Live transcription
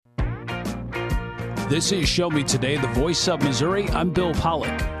This is Show Me Today, the voice of Missouri. I'm Bill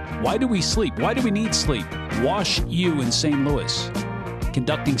Pollock. Why do we sleep? Why do we need sleep? Wash U in St. Louis,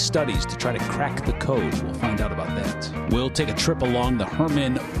 conducting studies to try to crack the code. We'll find out about that. We'll take a trip along the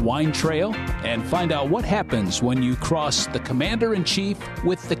Herman Wine Trail and find out what happens when you cross the Commander-in-Chief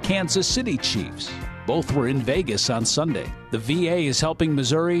with the Kansas City Chiefs. Both were in Vegas on Sunday. The VA is helping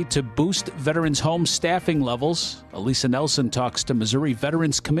Missouri to boost veterans' home staffing levels. Elisa Nelson talks to Missouri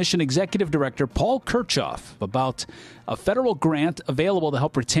Veterans Commission Executive Director Paul Kirchhoff about a federal grant available to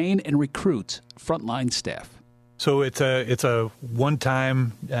help retain and recruit frontline staff. So it's a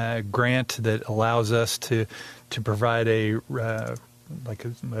one-time grant that allows us to provide a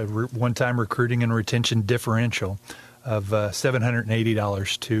one-time recruiting and retention differential of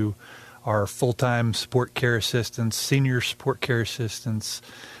 $780 to our full-time support care assistants, senior support care assistants,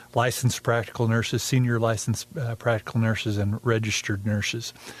 licensed practical nurses, senior licensed practical nurses, and registered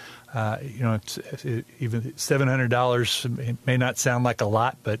nurses. Even $700 it may not sound like a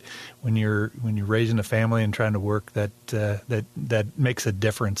lot, but when you're raising a family and trying to work, that makes a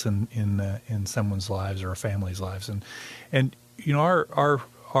difference in someone's lives or a family's lives. And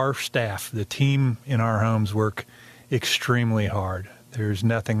our staff, the team in our homes, work extremely hard. There's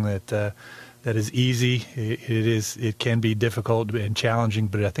nothing that is easy. It can be difficult and challenging,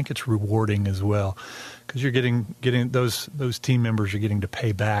 but I think it's rewarding as well, because you're getting those team members are getting to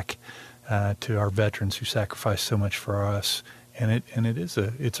pay back to our veterans who sacrifice so much for us, and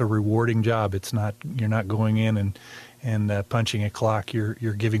it's a rewarding job. It's not, you're not going in and punching a clock. You're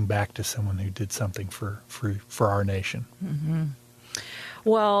giving back to someone who did something for our nation. Mm-hmm.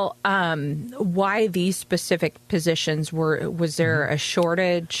 Well, why these specific positions? Was there a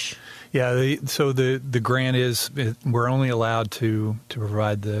shortage? Yeah, so the grant is, we're only allowed to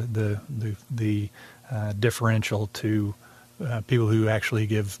provide the differential to people who actually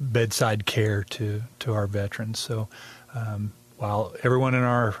give bedside care to our veterans. So while everyone in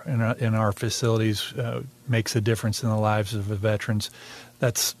our facilities makes a difference in the lives of the veterans,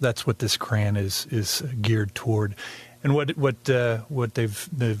 that's what this grant is geared toward. And what the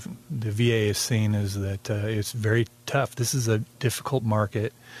VA has seen is that it's very tough. This is a difficult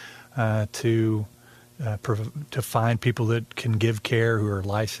market to find people that can give care, who are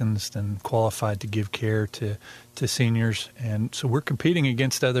licensed and qualified to give care to seniors. And so we're competing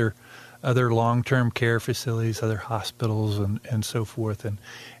against other long-term care facilities, other hospitals, and so forth.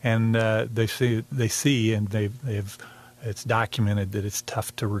 And they see and they've it's documented that it's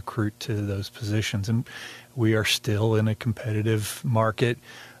tough to recruit to those positions, and we are still in a competitive market.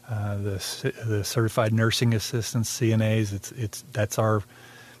 The certified nursing assistants, CNAs, that's our,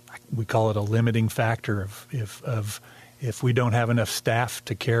 we call it a limiting factor. If we don't have enough staff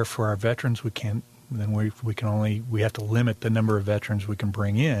to care for our veterans, we have to limit the number of veterans we can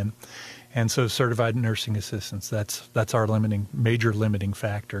bring in. And so certified nursing assistants, that's our major limiting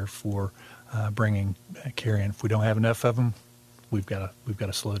factor for bringing care in. If we don't have enough of them, we've got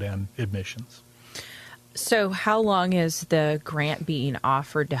to slow down admissions. So how long is the grant being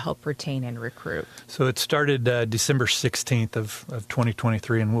offered to help retain and recruit? So it started December 16th of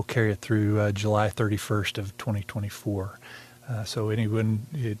 2023, and we'll carry it through July 31st of 2024. So anyone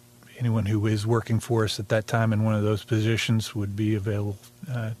who is working for us at that time in one of those positions would be available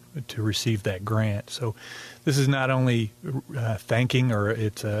to receive that grant. So this is not only thanking, or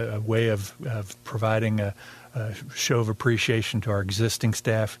it's a way of providing a show of appreciation to our existing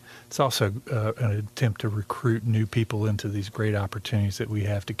staff. It's also an attempt to recruit new people into these great opportunities that we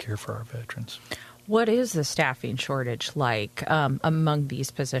have to care for our veterans. What is the staffing shortage like among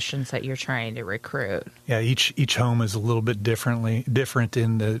these positions that you're trying to recruit? Yeah, each home is a little bit different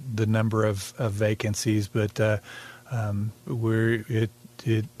in the number of vacancies, but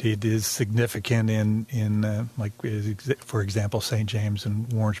it is significant in like, for example, St. James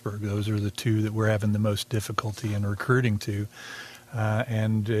and Warrensburg. Those are the two that we're having the most difficulty in recruiting to,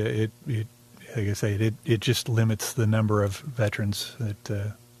 and like I say, it just limits the number of veterans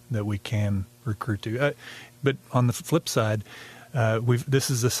that we can recruit to. But on the flip side, this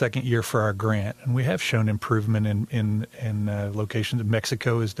is the second year for our grant, and we have shown improvement in locations.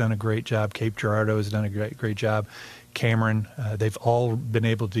 Mexico has done a great job. Cape Girardeau has done a great job. Cameron, they've all been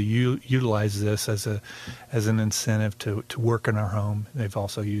able to utilize this as an incentive to work in our home. They've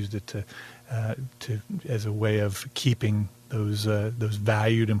also used it as a way of keeping those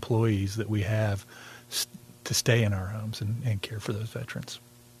valued employees that we have to stay in our homes and care for those veterans.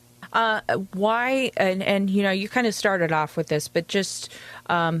 Why, and you kind of started off with this, but just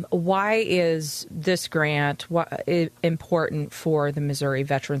why is this grant important for the Missouri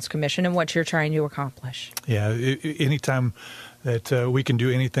Veterans Commission and what you're trying to accomplish? Yeah, anytime that we can do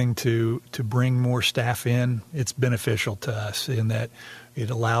anything to bring more staff in. It's beneficial to us in that it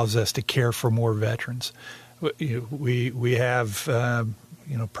allows us to care for more veterans. We have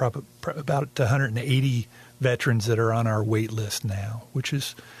about 180 veterans that are on our wait list now, which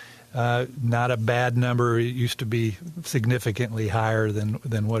is not a bad number. It used to be significantly higher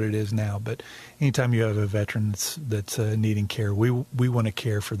than what it is now. But anytime you have a veteran that's needing care, we want to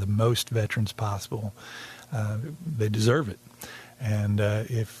care for the most veterans possible. They deserve it. And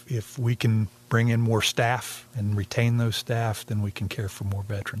if we can bring in more staff and retain those staff, then we can care for more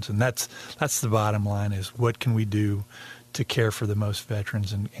veterans. And that's the bottom line: is what can we do to care for the most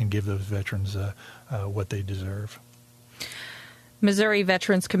veterans and give those veterans what they deserve. Missouri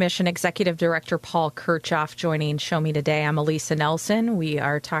Veterans Commission Executive Director Paul Kirchhoff joining Show Me Today. I'm Elisa Nelson. We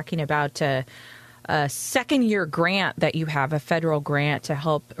are talking about a second-year grant that you have, a federal grant to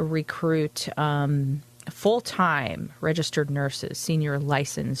help recruit full-time registered nurses, senior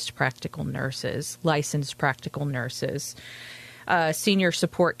licensed practical nurses, senior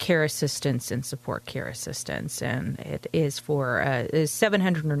support care assistants and support care assistants. And it is for a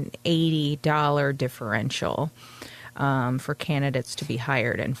 $780 differential for candidates to be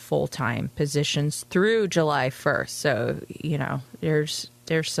hired in full-time positions through July 1st. So, there's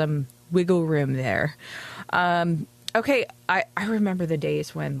some wiggle room there. Okay, I remember the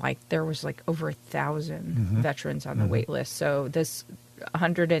days when there was over 1,000 veterans on the wait list. So this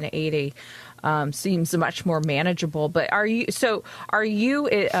 180 seems much more manageable. But do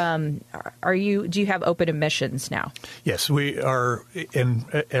you have open admissions now? Yes, we are. And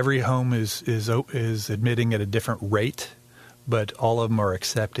every home is admitting at a different rate, but all of them are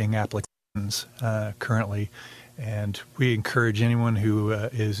accepting applications currently. And we encourage anyone who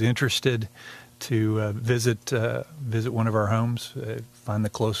is interested to visit one of our homes, find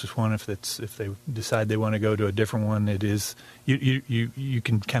the closest one. If they decide they want to go to a different one, it is you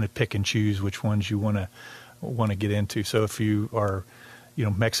can kind of pick and choose which ones you want to get into. So if you are,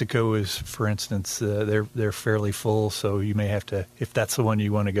 Mexico is, for instance, they're fairly full. So you may have to, if that's the one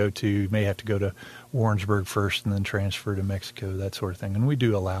you want to go to, you may have to go to Warrensburg first and then transfer to Mexico, that sort of thing. And we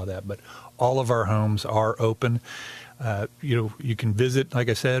do allow that, but all of our homes are open. You can visit, like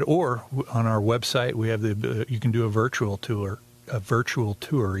I said, or on our website we have you can do a virtual tour.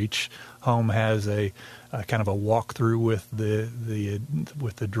 Each home has a kind of a walkthrough with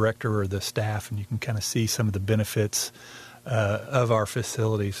the director or the staff, and you can kind of see some of the benefits of our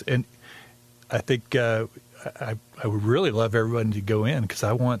facilities. And I think I would really love everyone to go in, because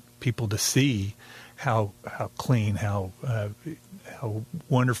I want people to see how clean, how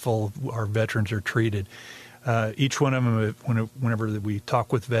wonderful our veterans are treated. Each one of them, whenever we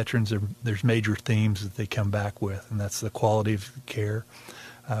talk with veterans, there's major themes that they come back with, and that's the quality of care.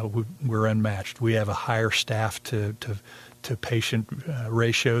 We're unmatched. We have a higher staff to patient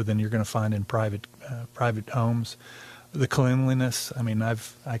ratio than you're going to find in private homes. The cleanliness. I mean,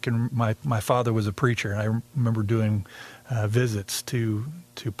 my father was a preacher, and I remember doing visits to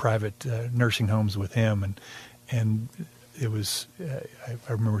private nursing homes with him, and it was, I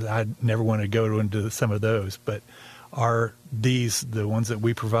remember I never wanted to go into some of those, but the ones that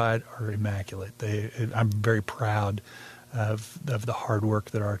we provide are immaculate. I'm very proud of the hard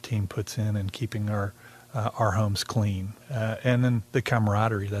work that our team puts in keeping our homes clean. And then the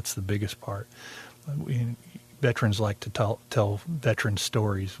camaraderie, that's the biggest part. Veterans like to tell veteran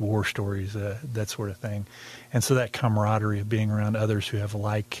stories, war stories, that sort of thing. And so that camaraderie of being around others who have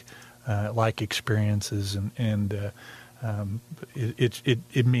like experiences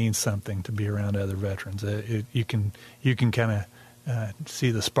it means something to be around other veterans. You can kind of see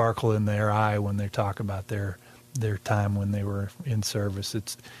the sparkle in their eye when they talk about their time when they were in service.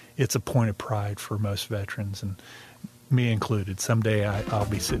 It's a point of pride for most veterans, and me included. Someday I'll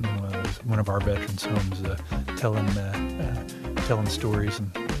be sitting in one of our veterans' homes, telling stories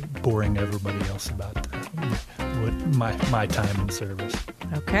and boring everybody else about my time in service.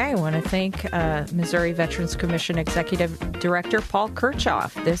 Okay, I want to thank Missouri Veterans Commission Executive Director Paul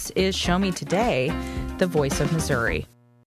Kirchhoff. This is Show Me Today, the voice of Missouri.